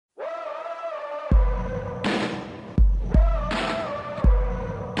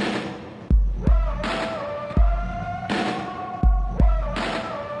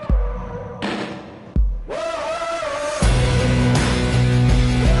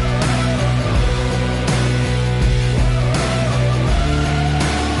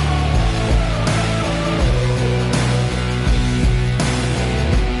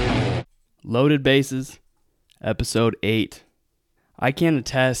Loaded Bases, episode 8. I can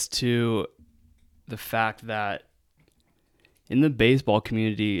attest to the fact that in the baseball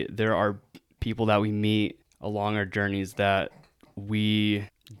community, there are people that we meet along our journeys that we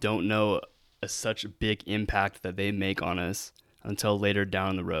don't know such a big impact that they make on us until later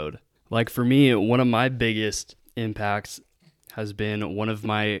down the road. Like for me, one of my biggest impacts has been one of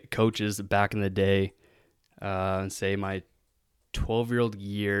my coaches back in the day, say my 12-year-old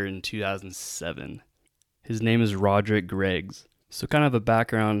year in 2007. His name is Roderick Greggs. So kind of a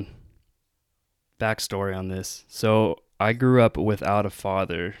backstory on this. So I grew up without a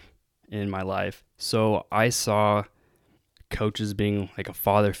father in my life. So I saw coaches being like a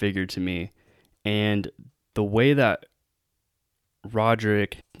father figure to me. And the way that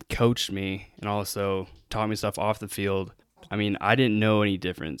Roderick coached me and also taught me stuff off the field, I mean, I didn't know any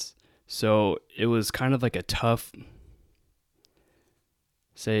difference. So it was kind of like a tough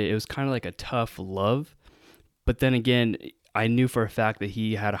love. But then again, I knew for a fact that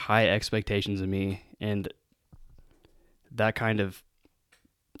he had high expectations of me, and that kind of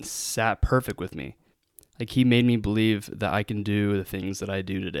sat perfect with me. Like he made me believe that I can do the things that I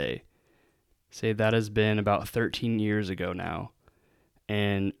do today. Say that has been about 13 years ago now.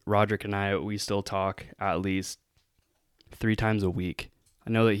 And Roderick and I, we still talk at least 3 times a week. I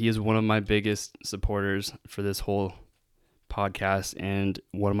know that he is one of my biggest supporters for this whole podcast and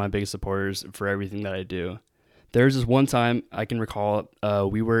one of my biggest supporters for everything that I do. There's this one time I can recall,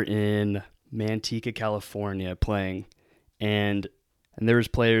 we were in Manteca, California playing, and there was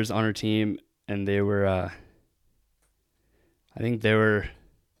players on our team, and they were, I think they were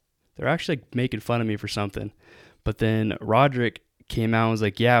actually making fun of me for something. But then Roderick came out and was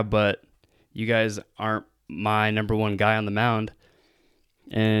like, yeah, but you guys aren't my number one guy on the mound.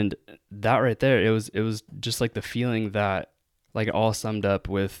 And that right there, it was just like the feeling that like it all summed up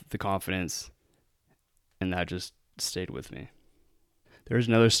with the confidence, and that just stayed with me. There's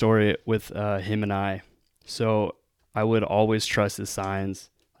another story with him and I. So I would always trust his signs,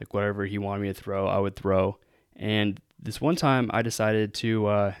 like whatever he wanted me to throw, I would throw. And this one time I decided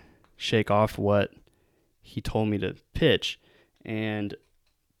to shake off what he told me to pitch, and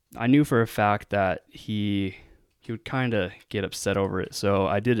I knew for a fact that he would kind of get upset over it, so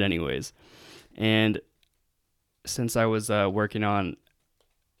I did it anyways. And since I was working on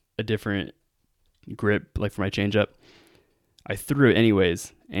a different grip, like for my changeup, I threw it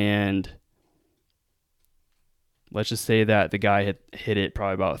anyways, and let's just say that the guy had hit it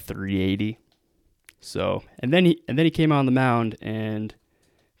probably about 380. So, and then he came out on the mound and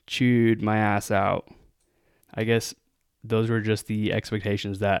chewed my ass out. I guess those were just the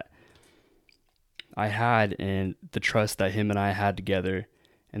expectations that I had and the trust that him and I had together.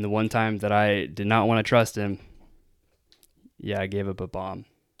 And the one time that I did not want to trust him, I gave up a bomb.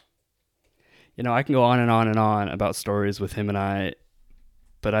 You know, I can go on and on and on about stories with him and I,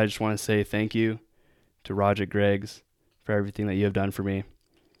 but I just want to say thank you to Roger Greggs for everything that you have done for me.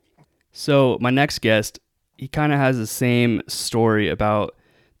 So my next guest, he kind of has the same story about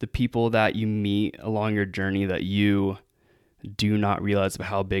the people that you meet along your journey that you do not realize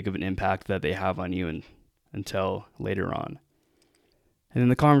how big of an impact that they have on you until later on. And in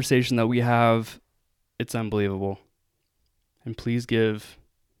the conversation that we have, it's unbelievable. And please give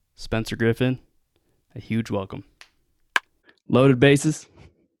Spencer Griffin a huge welcome. Loaded Bases,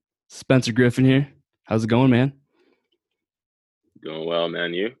 Spencer Griffin here. How's it going, man? Doing well,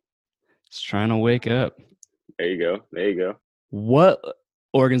 man. You? Just trying to wake up. There you go. What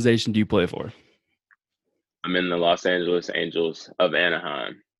organization do you play for? I'm in the Los Angeles Angels of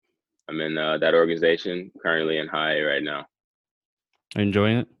Anaheim. I'm in that organization, currently in high A right now. Are you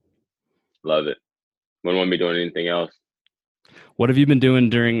enjoying it? Love it. Wouldn't want me doing anything else. What have you been doing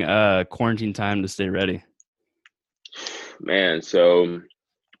during quarantine time to stay ready? Man, so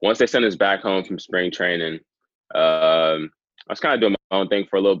once they sent us back home from spring training, I was kind of doing my own thing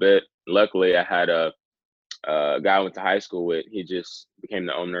for a little bit. Luckily, I had a guy I went to high school with. He just became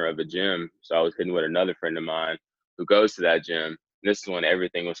the owner of a gym. So I was hitting with another friend of mine who goes to that gym. This is when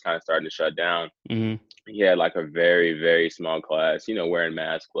everything was kind of starting to shut down. Mm-hmm. He had like a very, very small class, wearing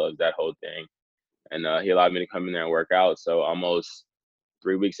masks, gloves, that whole thing. And he allowed me to come in there and work out. So almost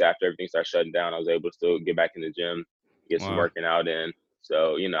 3 weeks after everything started shutting down, I was able to still get back in the gym, get some Wow. working out in.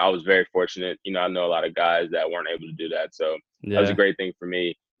 So, I was very fortunate. I know a lot of guys that weren't able to do that. So that was a great thing for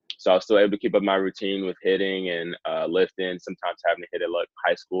me. So I was still able to keep up my routine with hitting and lifting, sometimes having to hit at like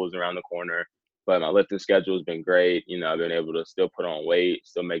high schools around the corner. But my lifting schedule has been great. I've been able to still put on weight,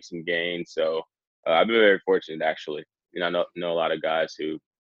 still make some gains. So I've been very fortunate, actually. I know a lot of guys who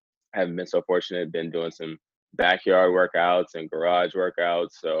haven't been so fortunate, been doing some backyard workouts and garage workouts.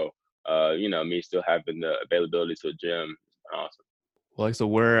 So me still having the availability to a gym. Awesome. Well, like, so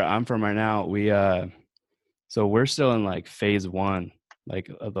where I'm from right now, so we're still in like phase one, like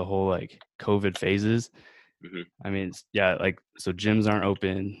of the whole like COVID phases. Mm-hmm. I mean, yeah, like so gyms aren't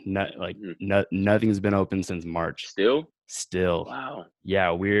open. Mm-hmm. Nothing's been open since March. Still? Still, Wow.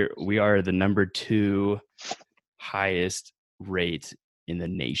 yeah, we are the number 2 highest rate in the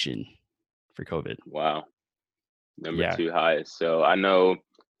nation for COVID. Wow. Number Yeah, 2 highest. So I know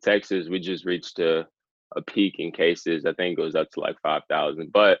Texas, we just reached a peak in cases. I think it goes up to like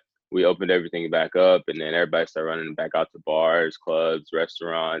 5,000, but we opened everything back up, and then everybody started running back out to bars, clubs,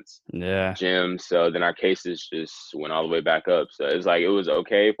 restaurants, yeah, gyms. So then our cases just went all the way back up. So it's like it was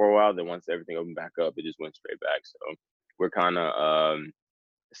okay for a while. Then once everything opened back up, it just went straight back. So we're kind of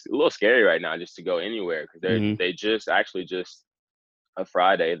it's a little scary right now just to go anywhere because hmm they just actually just a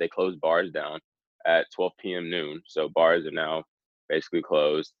Friday they closed bars down at 12 p.m. noon. So bars are now basically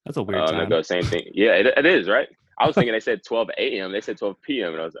closed. that's a weird They time. go same thing. Yeah, it is right. I was thinking they said 12 a.m. They said 12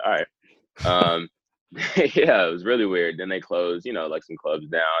 p.m. and I was like, all right. Um, yeah, it was really weird. Then they closed, like some clubs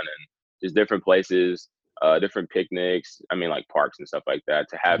down and just different places, different picnics. I mean, like parks and stuff like that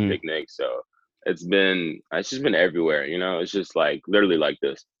to have Mhm. picnics. So it's just been everywhere. It's just like literally like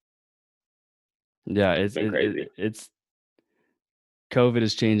this. Yeah, It's been crazy, it's COVID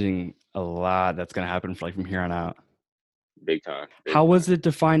is changing a lot. That's gonna happen from here on out. big time, big How time. was it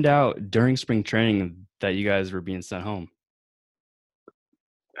to find out during spring training that you guys were being sent home?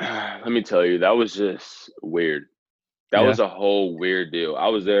 Let me tell you, that was just weird. That Yeah. was a whole weird deal. I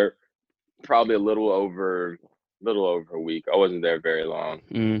was there probably a little over a week. I wasn't there very long.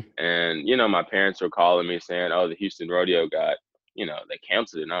 Mm, And, my parents were calling me saying, "Oh, the Houston rodeo they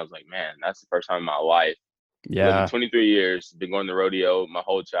canceled it." And I was like, "Man, that's the first time in my life. Lived in yeah. 23 years, been going to rodeo my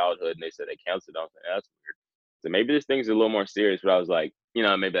whole childhood, and they said they canceled it." I was like, "That's weird." So maybe this thing's a little more serious, but I was like,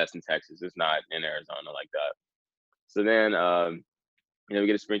 maybe that's in Texas. It's not in Arizona like that. So then, we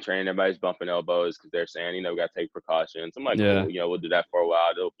get a spring training, everybody's bumping elbows because they're saying, we got to take precautions. I'm like, Yeah. cool, we'll do that for a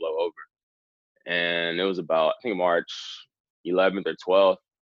while. It'll blow over. And it was about, I think, March 11th or 12th.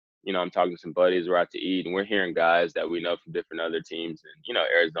 I'm talking to some buddies. We're out to eat, and we're hearing guys that we know from different other teams and,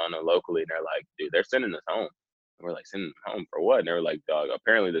 Arizona locally. And they're like, dude, they're sending us home. And we're like, sending them home for what? And they were like, dog,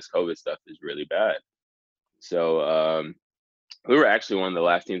 apparently this COVID stuff is really bad. So we were actually one of the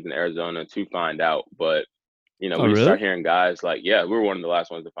last teams in Arizona to find out. But Oh, we really? start hearing guys like, yeah, we were one of the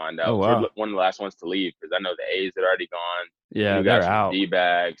last ones to find Oh, out. So we're wow. one of the last ones to leave because I know the A's had already gone. Yeah, they're Guys from the out.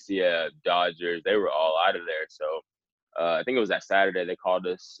 D-backs, yeah, Dodgers, they were all out of there. So I think it was that Saturday they called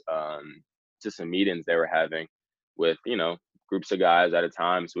us to some meetings they were having with, groups of guys at a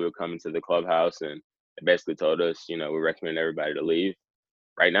time. So we would come into the clubhouse and they basically told us, we recommend everybody to leave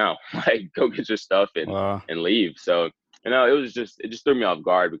right now. Like, go get your stuff and Wow. leave. So, it just threw me off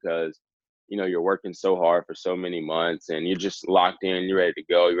guard because, you're working so hard for so many months and you're just locked in, you're ready to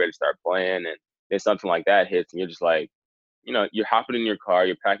go, you're ready to start playing, and then something like that hits and you're just like, you're hopping in your car,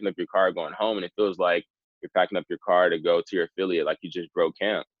 you're packing up your car, going home, and it feels like you're packing up your car to go to your affiliate, like you just broke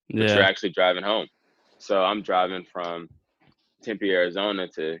camp, but you're Yeah. actually driving home. So I'm driving from Tempe, Arizona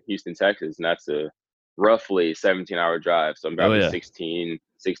to Houston, Texas, and that's a roughly 17-hour drive. So I'm Oh, driving yeah.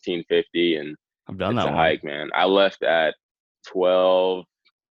 1650, and I've done it's that a one. hike, man. I left at 12,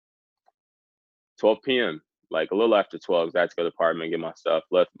 12 p.m., like a little after 12, because I had to go to the apartment and get my stuff.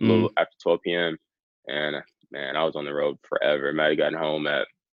 Left a little Mm. after 12 p.m., and man, I was on the road forever. I might have gotten home at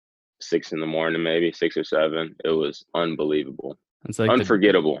 6 in the morning, maybe 6 or 7. It was unbelievable. It's like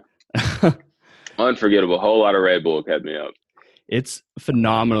Unforgettable. Unforgettable. A whole lot of Red Bull kept me up. it's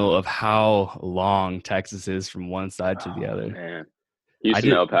phenomenal of how long Texas is from one side to the Oh, other. man. I Houston to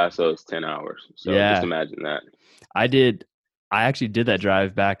did, El Paso is 10 hours. So just yeah, imagine that. I did. I actually did that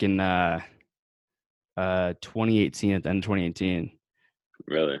drive back in 2018, at the end of 2018.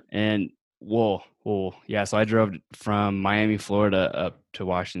 Really. And yeah. So I drove from Miami, Florida, up to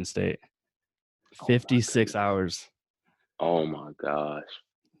Washington State, Oh, my 56 goodness. hours. Oh, my gosh.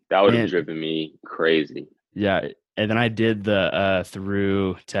 That would have And driven me crazy. yeah, and then I did the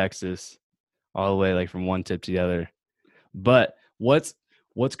through Texas all the way, like from one tip to the other. But what's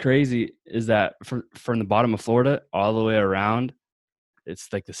crazy is that from the bottom of Florida all the way around,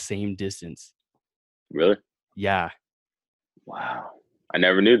 it's like the same distance. Really? Yeah. Wow. I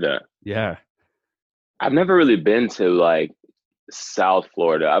never knew that. Yeah. I've never really been to like South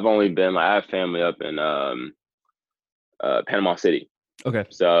Florida. I've only been like I have family up in Panama City. Okay.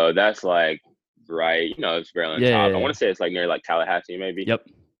 So that's like right, it's very on Yeah, top. yeah, I want yeah. to say it's like near like Tallahassee, maybe. Yep.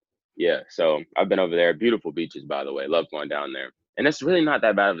 Yeah. So I've been over there. Beautiful beaches, by the way. Love going down there. And it's really not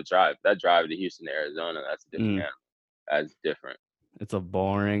that bad of a drive. That drive to Houston, Arizona, that's a different Mm. animal. That's different. It's a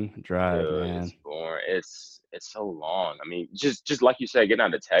boring drive, Dude, man. it's boring. It's so long. I mean, just like you said, getting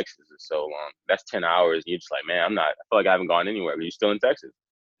out of Texas is so long. That's 10 hours. You're just like, man, I'm not. I feel like I haven't gone anywhere. But you're still in Texas.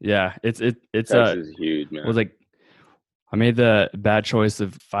 Yeah, it's Texas is huge, man. was like I made the bad choice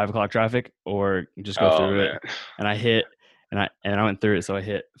of 5 o'clock traffic or just go Oh through it, man, and I hit and I went through it, so I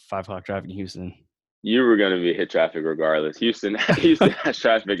hit 5 o'clock traffic in Houston. you were gonna be hit traffic regardless. Houston, Houston has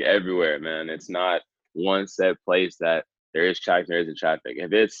traffic everywhere, man. It's not one set place that there is traffic, there isn't traffic.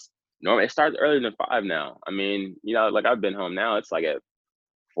 If it's normal, it starts earlier than 5 now. I mean, like I've been home now. It's like at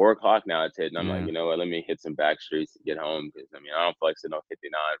 4 o'clock now. It's hitting. I'm like, Yeah, you know what? Let me hit some back streets to get home because I mean, I don't feel like sitting on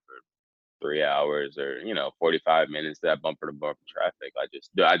 59 for 3 hours or 45 minutes that bumper to bumper traffic. I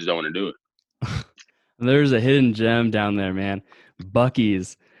just don't want to do it. there's a hidden gem down there, man.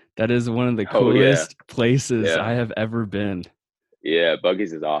 Bucky's. That is one of the Oh yeah, coolest places yeah. I have ever been. Yeah,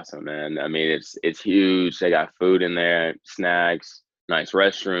 Buc-ee's is awesome, man. I mean, it's huge. They got food in there, snacks, nice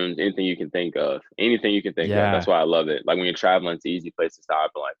restrooms, anything you can think of. Anything you can think of. That's Yeah, why I love it. Like when you're traveling, it's an easy place to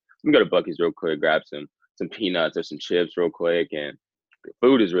stop. And like, let me go to Buc-ee's real quick, grab some peanuts or some chips real quick, and the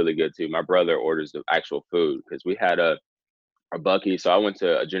food is really good too. My brother orders the actual food because we had a Buc-ee's. So I went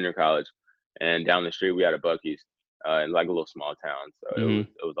to a junior college, and down the street we had a Buc-ee's. In like a little small town, so it hmm was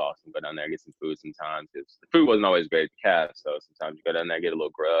it was awesome. Go down there, get some food sometimes. 'Cause the food wasn't always great at the cast, so sometimes you go down there, get a little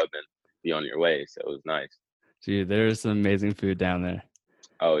grub, and be on your way. So it was nice. dude, there's some amazing food down there.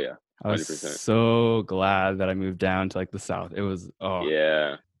 Oh yeah, I was 100%. so glad that I moved down to like the south. It was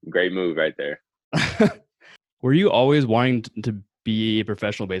Yeah, great move right there. Were you always wanting to be a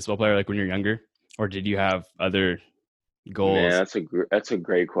professional baseball player like when you're younger, or did you have other Man, goals? that's a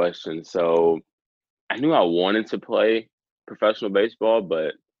great question. So I knew I wanted to play professional baseball,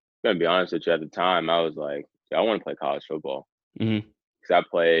 but I'm gonna be honest with you, at the time I was like, yeah, I want to play college football Hmm. because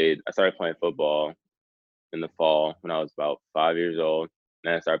I started playing football in the fall when I was about 5 years old.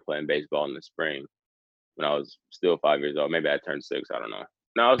 And then I started playing baseball in the spring when I was still 5 years old. Maybe I turned 6. I don't know.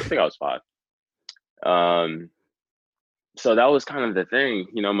 No, I think I was 5. Um, so that was kind of the thing.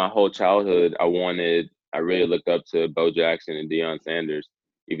 My whole childhood, I really looked up to Bo Jackson and Deion Sanders,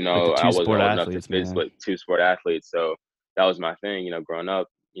 even Like the though I two wasn't sport old enough to athletes, man. physically two sport athletes. So that was my thing. Growing up,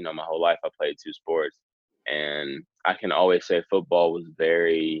 my whole life I played two sports, and I can always say football was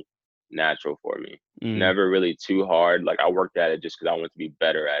very natural for me. Mm, Never really too hard. Like I worked at it just because I wanted to be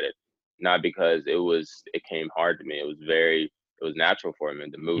better at it, not because it came hard to me. It was natural for me.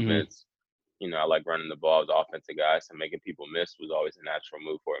 The hmm. movements, I like running the ball as an offensive guy, so making people miss was always a natural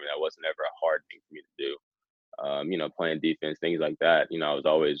move for me. That wasn't ever a hard thing for me to do. Playing defense, things like that. I was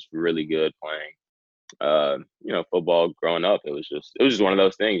always really good playing. Football growing up, it was just one of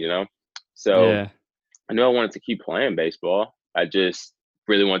those things. So Yeah. I knew I wanted to keep playing baseball. I just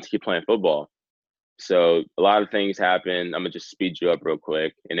really wanted to keep playing football. So a lot of things happened. I'm gonna just speed you up real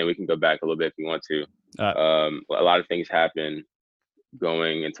quick, and then we can go back a little bit if you want to. Uh, A lot of things happened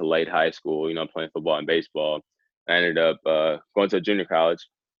going into late high school, playing football and baseball. I ended up going to a junior college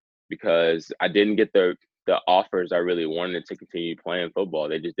because I didn't get the offers I really wanted to continue playing football.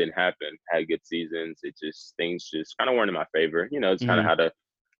 They just didn't happen. Had good seasons. Things just kind of weren't in my favor. It's kind of hmm. how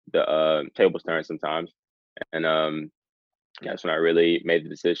the tables turn sometimes. And that's when I really made the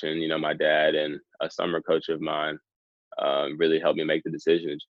decision. My dad and a summer coach of mine really helped me make the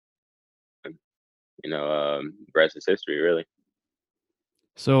decision. Rest is history, really.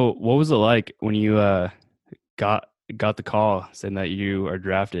 So, what was it like when you got got the call saying that you are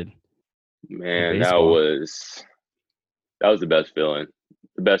drafted for Man, that baseball? was that was the best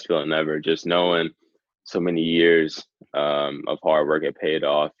feeling ever. Just knowing so many years of hard work had paid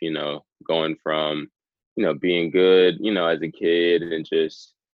off. Going from being good, as a kid, and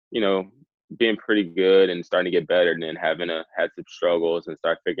just you know being pretty good and starting to get better, and then had some struggles and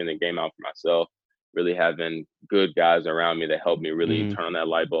start figuring the game out for myself. Really having good guys around me that helped me really Hmm. turn on that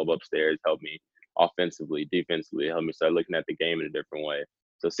light bulb upstairs, helped me offensively, defensively, helped me start looking at the game in a different way.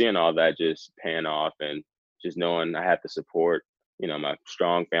 So seeing all that just paying off and just knowing I had the support, my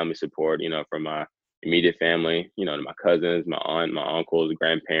strong family support, from my immediate family, to my cousins, my aunt, my uncles,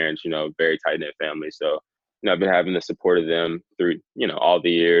 grandparents, very tight knit family. So, I've been having the support of them through, all the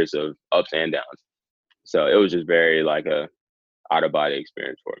years of ups and downs. So it was just very like a out of body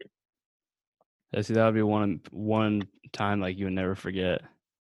experience for me. I see that would be one time like you would never forget.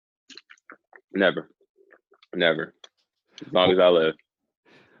 Never, never, as long What as I live.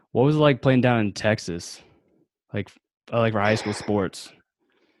 what was it like playing down in Texas? Like like for high school sports?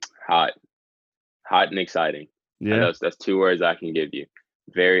 Hot, hot and exciting. Yeah. That's two words I can give you.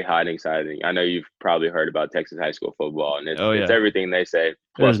 Very hot and exciting. I know you've probably heard about Texas high school football, and it's Oh it's yeah. everything they say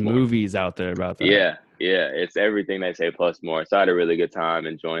There's plus more. movies out there about that. Yeah, Yeah, it's everything they say plus more. So I had a really good time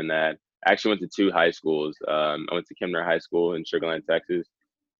enjoying that. I actually went to two high schools. I went to Kemner High School in Sugar Land, Texas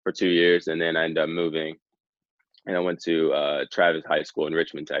for 2 years, and then I ended up moving and I went to Travis High School in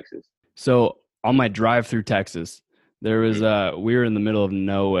Richmond, Texas. So on my drive through Texas, there was Hmm. we were in the middle of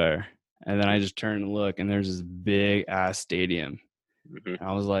nowhere, and then I just turned and look, and there's this big ass stadium, Hmm. and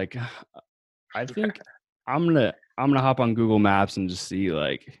I was like, I think I'm gonna hop on Google Maps and just see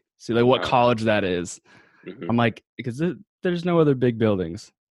what college that is. Hmm. I'm like, because there's no other big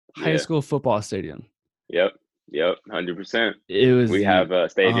buildings. High Yeah. school football stadium. Yep. Yep. 100%. It was We have a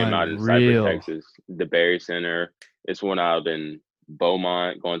stadium out in Cypress, unreal. Texas, the Barry Center. It's one out in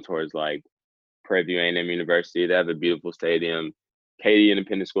Beaumont, going towards like Prairie View A&M University. They have a beautiful stadium. Katy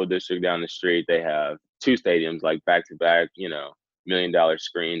Independent School District down the street. They have two stadiums like back to back. $1 million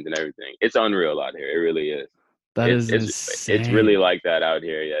screens and everything. It's unreal out here. It really is. That It's is it's it's really insane. like that out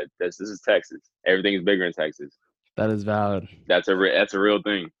here. Yeah, this is Texas. Everything is bigger in Texas. That is valid. That's a real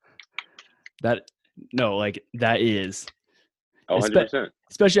thing. That no, like that is. Oh, 100%.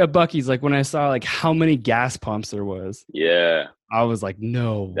 Especially at Bucky's, like when I saw like how many gas pumps there was, Yeah, I was like,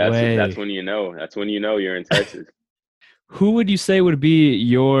 no that's way. when you know. That's when you know you're in Texas. Who would you say would be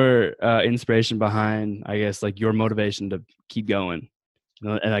your inspiration behind, I guess, like your motivation to keep going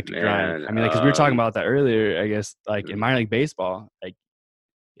and like to grind? Man, I mean, like, because we were talking about that earlier, I guess, like in minor league baseball, like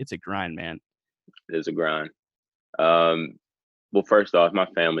it's a grind, man. it is a grind. Um, well, first off, my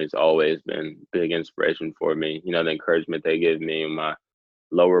family's always been big inspiration for me. The encouragement they give me in my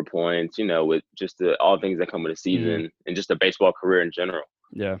lower points. With just all things that come with a Mm, season and just a baseball career in general.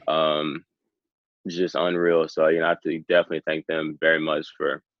 yeah. Um, just unreal. So I have to definitely thank them very much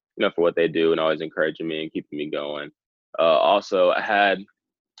for what they do and always encouraging me and keeping me going. Also, I had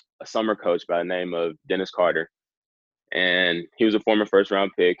a summer coach by the name of Dennis Carter, and he was a former first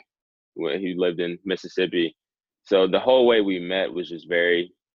round pick when he lived in Mississippi. So the whole way we met was just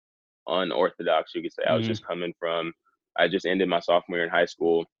very unorthodox, you could say. Mm, I just ended my sophomore year in high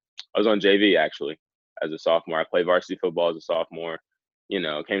school. I was on JV actually as a sophomore. I played varsity football as a sophomore.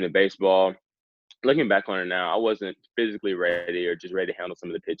 Came to baseball. Looking back on it now, I wasn't physically ready or just ready to handle some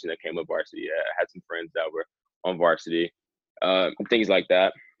of the pitching that came with varsity. I had some friends that were on varsity, things like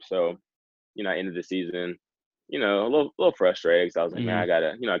that. So, I ended the season, a little frustrated because I was like, man,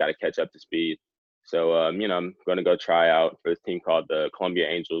 mm, I gotta catch up to speed. So, I'm going to go try out for this team called the Columbia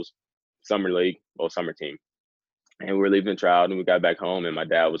Angels Summer League, summer team. And we were leaving the tryout, and we got back home, and my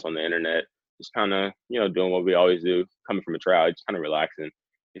dad was on the internet, just kind of, doing what we always do, coming from a tryout, just kind of relaxing.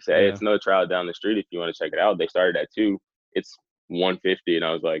 He said, "Hey, yeah. it's another tryout down the street if you want to check it out." They started at 2. It's 150, and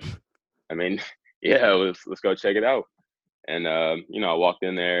I was like, I mean, yeah, let's go check it out. And I walked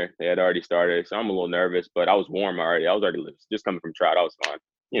in there. They had already started, so I'm a little nervous, but I was warm already. I was already just coming from tryout. I was fine.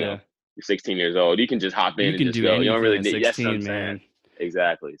 You know, Yeah. you're 16 years old. You can just hop in You and can just do go. You don't anything really at need. That's what I'm 16, saying. man.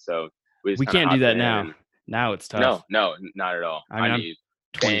 Exactly. So we just We kind of can't do hopped that in, now. and Now it's no, tough. no, not at all. I I mean, I'm need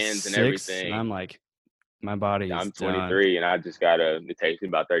bands and 26 and everything. I'm like, my body is I'm done. 23, and I just gotta. It takes me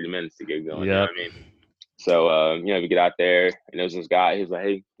about 30 minutes to get going. You know Yep. what I mean? So we get out there, and there was this guy. He was like,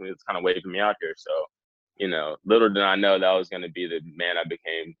 "Hey," he was kind of waving me out here. So little did I know that was going to be the man I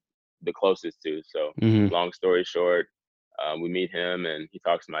became the closest to. So Hmm. long story short, we meet him, and he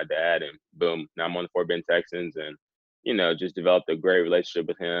talks to my dad, and boom, now I'm on the Fort Bend Texans, and just developed a great relationship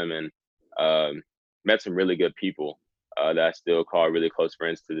with him, and met some really good people that I still call really close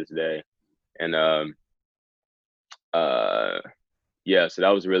friends to this day. And uh, yeah, so that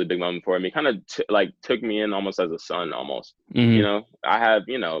was a really big moment for me. Kind of like took me in almost as a son, almost. Hmm. I have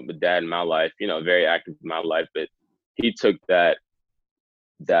a dad in my life, very active in my life, but he took that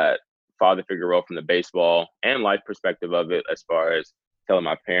father figure role from the baseball and life perspective of it, as far as telling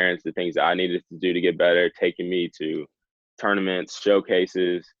my parents the things that I needed to do to get better, taking me to tournaments,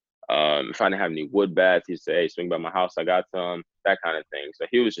 showcases. If I didn't have any wood bats, he'd say, "Hey, swing by my house, I got some," that kind of thing. So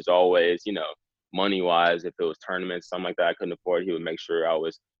he was just always, money wise, if it was tournaments, something like that I couldn't afford, he would make sure I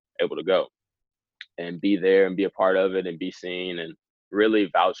was able to go and be there and be a part of it and be seen and really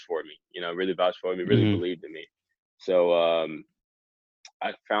vouch for me, really vouch for me, really Hmm. believed in me. So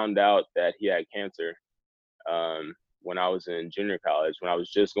I found out that he had cancer when I was in junior college, when I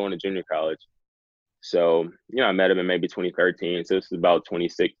was just going to junior college. So, I met him in maybe 2013. So this is about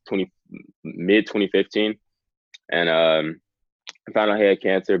 26, 20, mid 2015. And I found out he had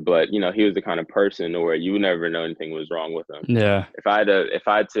cancer, but he was the kind of person where you would never know anything was wrong with him. Yeah. If I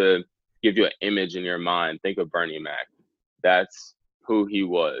had to give you an image in your mind, think of Bernie Mac. That's who he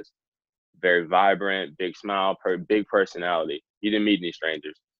was. Very vibrant, big smile, big personality. He didn't meet any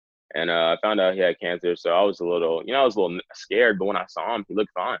strangers. And I found out he had cancer, so I was a little scared. But when I saw him, he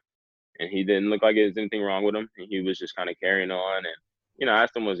looked fine. and he didn't look like there was anything wrong with him. And he was just kind of carrying on. And, I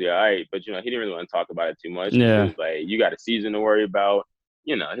asked him, was he all right? But, he didn't really want to talk about it too much because he Yeah. was like, you got a season to worry about.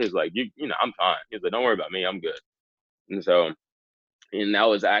 He was like, I'm fine. He was like, don't worry about me. I'm good. And so, and that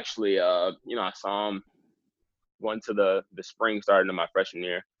was actually, I saw him going to the spring starting in my freshman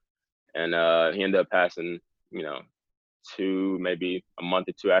year. And he ended up passing, you know, maybe a month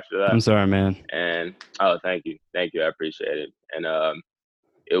or two after that. I'm sorry, man. And, oh, thank you. Thank you. I appreciate it. And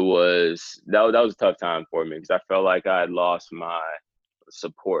it was, that was a tough time for me because I felt like I had lost my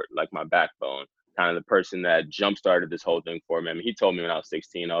support, like my backbone, kind of the person that jump started this whole thing for me. I mean, he told me when I was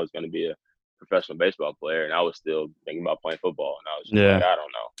 16 I was going to be a professional baseball player, and I was still thinking about playing football. And I was just like, Yeah. I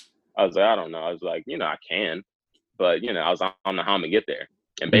don't know. I was like, I don't know. I was like, I can, but I don't know how I'm gonna get there.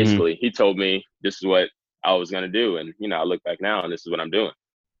 And Mm-hmm. basically, he told me this is what I was gonna do, and I look back now, and this is what I'm doing.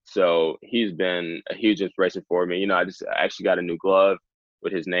 So he's been a huge inspiration for me. I actually got a new glove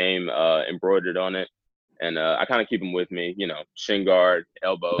with his name embroidered on it. And I kind of keep him with me, shin guard,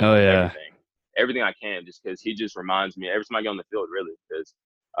 elbow, Oh yeah. everything I can, just because he just reminds me every time I get on the field, really, because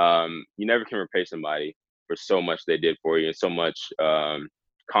you never can repay somebody for so much they did for you and so much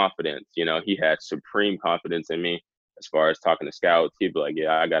confidence. He had supreme confidence in me as far as talking to scouts. He'd be like,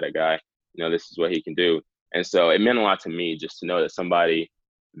 yeah, I got a guy, this is what he can do. And so it meant a lot to me just to know that somebody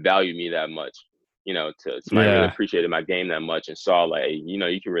valued me that much, to somebody really Yeah. appreciated my game that much and saw like,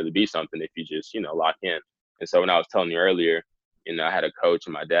 you can really be something if you just, lock in. And so when I was telling you earlier, I had a coach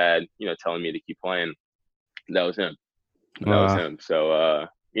and my dad, telling me to keep playing. That was him. That was Wow. him. So,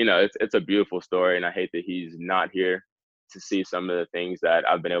 it's a beautiful story, and I hate that he's not here to see some of the things that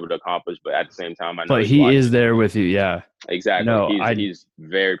I've been able to accomplish. But at the same time, I know But he's he is watching. there with you. Yeah. Exactly. No, He's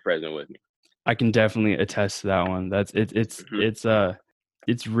very present with me. I can definitely attest to that one. That's Mhm.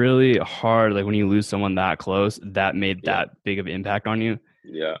 it's really hard, like when you lose someone that close that made Yeah. that big of impact on you.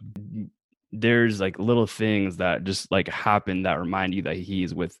 Yeah. There's like little things that just like happen that remind you that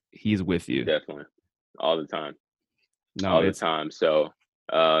he's with you. Definitely. All the time. No, All the it's time. So,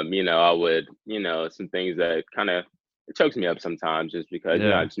 I would, some things that kind of it chokes me up sometimes just because, I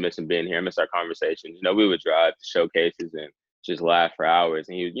yeah. just miss him being here, I miss our conversations. We would drive to showcases and just laugh for hours.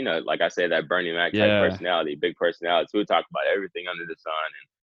 And he, like I said, that Bernie Mac type Yeah. personality, big personality. So we would talk about everything under the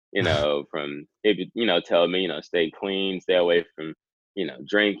sun. And, from, if tell me, stay clean, stay away from,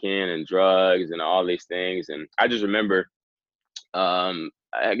 drinking and drugs and all these things. And I just remember,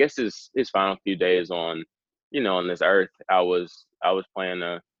 I guess his final few days on, on this earth, I was playing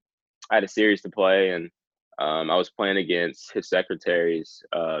I had a series to play, and I was playing against his secretary's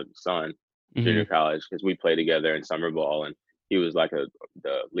son, Hmm. junior college, because we played together in summer ball, and he was like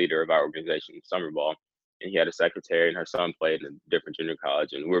the leader of our organization, summer ball, and he had a secretary, and her son played in a different junior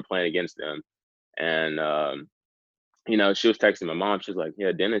college, and we were playing against them, and she was texting my mom. She was like,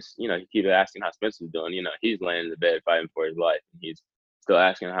 "Yeah, Dennis, he keeps asking how Spencer's doing. He's laying in the bed fighting for his life, and he's still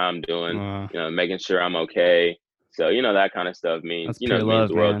asking how I'm doing. Making sure I'm okay." So that kind of stuff means That's pure means love,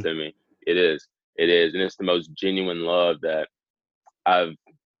 the world man. to me. It is, and it's the most genuine love that I've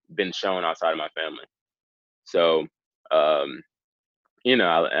been shown outside of my family. So, um, and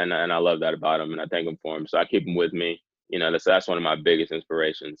I love that about him, and I thank him for him. So I keep him with me. That's one of my biggest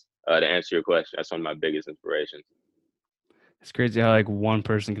inspirations. To answer your question, that's one of my biggest inspirations. It's crazy how like one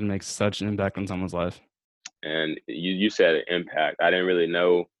person can make such an impact on someone's life. And you said impact. I didn't really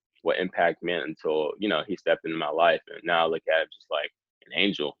know what impact meant until he stepped into my life, and now I look at him just like an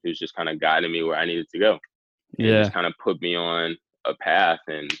angel who's just kind of guiding me where I needed to go, and just Yeah. kind of put me on a path.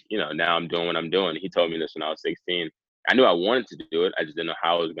 And now I'm doing what I'm doing. He told me this when I was 16. I knew I wanted to do it. I just didn't know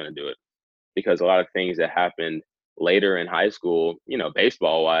how I was going to do it because a lot of things that happened later in high school,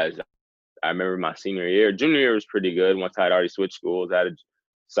 baseball wise, I remember my senior year. Junior year was pretty good. Once I had already switched schools, I had a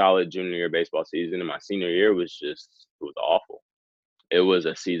solid junior year baseball season, and my senior year was it was awful. It was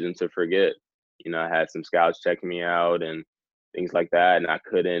a season to forget. I had some scouts checking me out and things like that, and I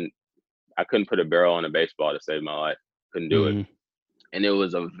couldn't put a barrel on a baseball to save my life. Couldn't do it. Mm-hmm. And that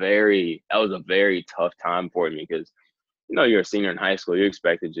was a very tough time for me because you're a senior in high school. You're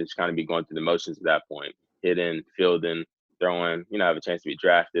expected to just kind of be going through the motions at that point, hitting, fielding, throwing. Have a chance to be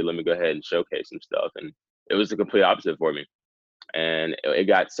drafted. Let me go ahead and showcase some stuff. And it was the complete opposite for me. And it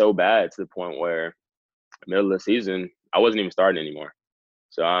got so bad to the point where middle of the season, I wasn't even starting anymore.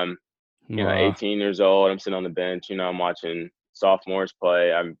 So I'm, Wow. 18 years old. I'm sitting on the bench. I'm watching sophomores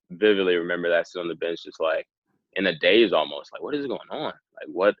play. I vividly remember that sitting on the bench, just like in a daze almost. Like, what is going on? Like,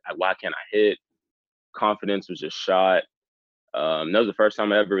 what? Why can't I hit? Confidence was just shot. That was the first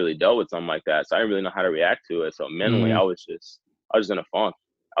time I ever really dealt with something like that. So I didn't really know how to react to it. So mentally, Mm-hmm. I was in a funk.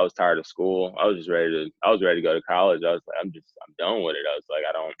 I was tired of school. I was ready to go to college. I was like, I'm done with it. I was like,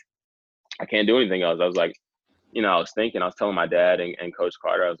 I can't do anything else. I was like, I was thinking, I was telling my dad and Coach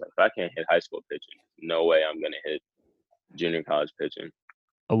Carter, I was like, if I can't hit high school pitching, no way I'm gonna hit junior college pitching.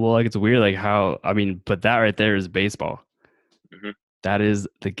 Well, like it's weird, like how but that right there is baseball. Mm-hmm. That is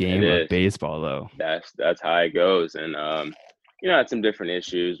the game of baseball, though. That's how it goes. And I had some different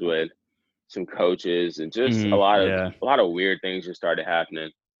issues with some coaches and just a lot of weird things just started happening.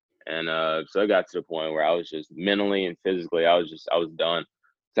 And so it got to the point where I was just mentally and physically, I was done.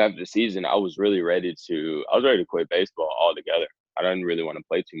 So after the season, I was ready to quit baseball altogether. I didn't really want to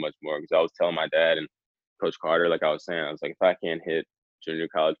play too much more because I was telling my dad and Coach Carter, like I was saying, I was like, if I can't hit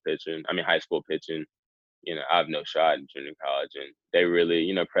high school pitching, I have no shot in junior college. And they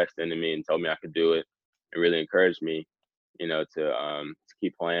really, pressed into me and told me I could do it and really encouraged me, to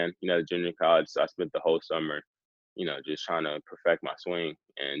keep playing, the junior college. So I spent the whole summer, just trying to perfect my swing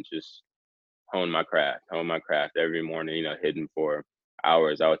and just hone my craft every morning, hitting for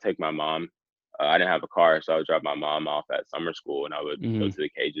hours. I would take my mom. I didn't have a car, so I would drop my mom off at summer school and I would go to the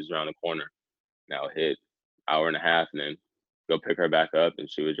cages around the corner. And I would hit hour and a half and then go pick her back up and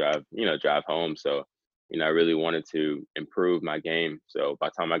she would drive home. So, I really wanted to improve my game. So by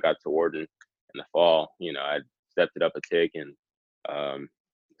the time I got to Wharton in the fall, I stepped it up a tick and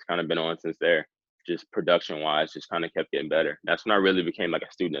it's kind of been on since there. Just production wise, just kind of kept getting better. That's when I really became like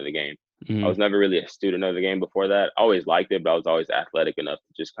a student of the game. I was never really a student of the game before that. I always liked it, but I was always athletic enough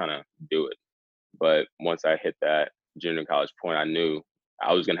to just kind of do it. But once I hit that junior college point, I knew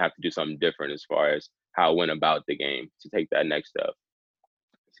I was going to have to do something different as far as how I went about the game to take that next step.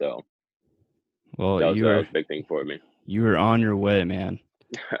 So, well, that was a big thing for me. You were on your way, man.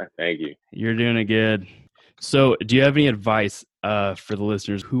 Thank you. You're doing it good. So, do you have any advice for the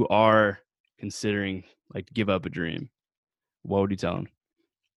listeners who are considering like to give up a dream? What would you tell them?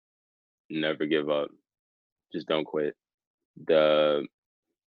 Never give up. Just don't quit. The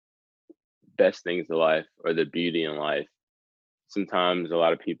best things in life or the beauty in life. Sometimes a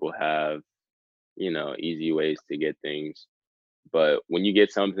lot of people have, easy ways to get things. But when you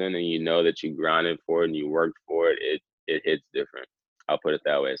get something and you know that you grinded for it and you worked for it, it hits different. I'll put it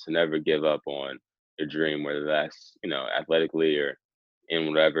that way. So never give up on your dream, whether that's, athletically or in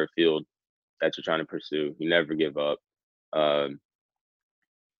whatever field that you're trying to pursue. You never give up.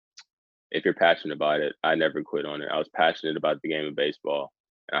 If you're passionate about it, I never quit on it. I was passionate about the game of baseball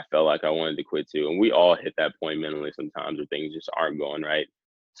and I felt like I wanted to quit too. And we all hit that point mentally sometimes where things just aren't going right.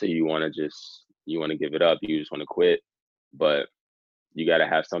 So you want to give it up. You just want to quit. But you got to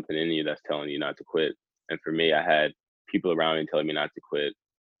have something in you that's telling you not to quit. And for me, I had people around me telling me not to quit.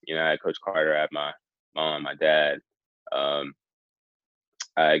 I had Coach Carter, I had my mom, my dad. I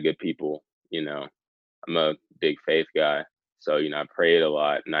had good people. I'm a big faith guy. So, I prayed a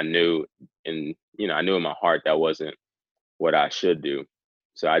lot and I knew in my heart that wasn't what I should do.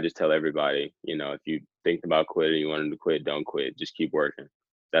 So I just tell everybody, if you think about quitting, you wanted to quit, don't quit. Just keep working.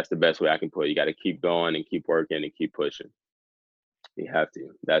 That's the best way I can put it. You got to keep going and keep working and keep pushing. You have to.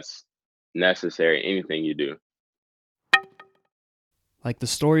 That's necessary. Anything you do. Like the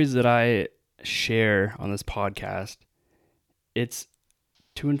stories that I share on this podcast, it's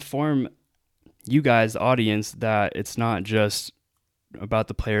to inform you guys, the audience, that it's not just about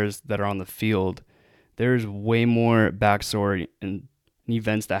the players that are on the field. There's way more backstory and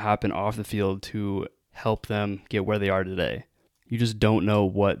events that happen off the field to help them get where they are today. You just don't know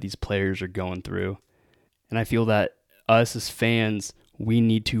what these players are going through. And I feel that us as fans, we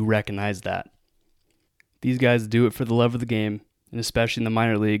need to recognize that. These guys do it for the love of the game, and especially in the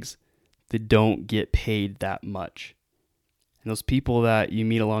minor leagues, they don't get paid that much. And those people that you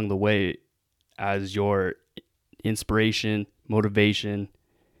meet along the way as your inspiration, motivation,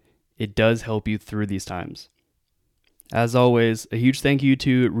 it does help you through these times. As always, a huge thank you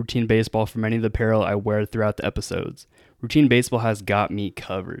to Routine Baseball for many of the apparel I wear throughout the episodes. Routine Baseball has got me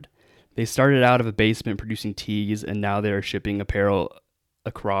covered. They started out of a basement producing tees, and now they are shipping apparel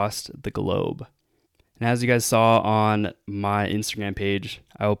across the globe. And as you guys saw on my Instagram page,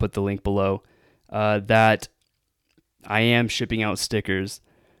 I will put the link below, that I am shipping out stickers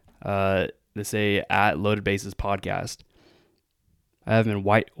that say at Loaded Bases Podcast. I have them in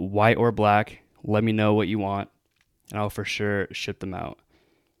white or black. Let me know what you want, and I'll for sure ship them out.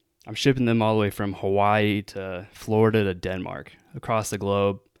 I'm shipping them all the way from Hawaii to Florida to Denmark, across the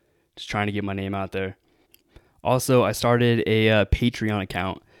globe, just trying to get my name out there. Also, I started a Patreon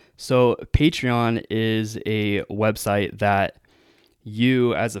account. So Patreon is a website that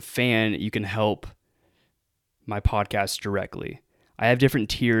you, as a fan, you can help my podcast directly. I have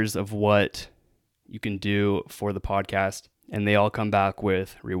different tiers of what you can do for the podcast, and they all come back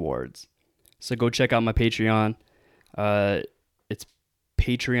with rewards. So go check out my Patreon. It's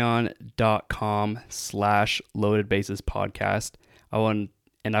patreon.com/loadedbasespodcast.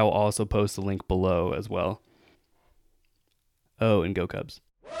 I will also post the link below as well. Oh, and go Cubs.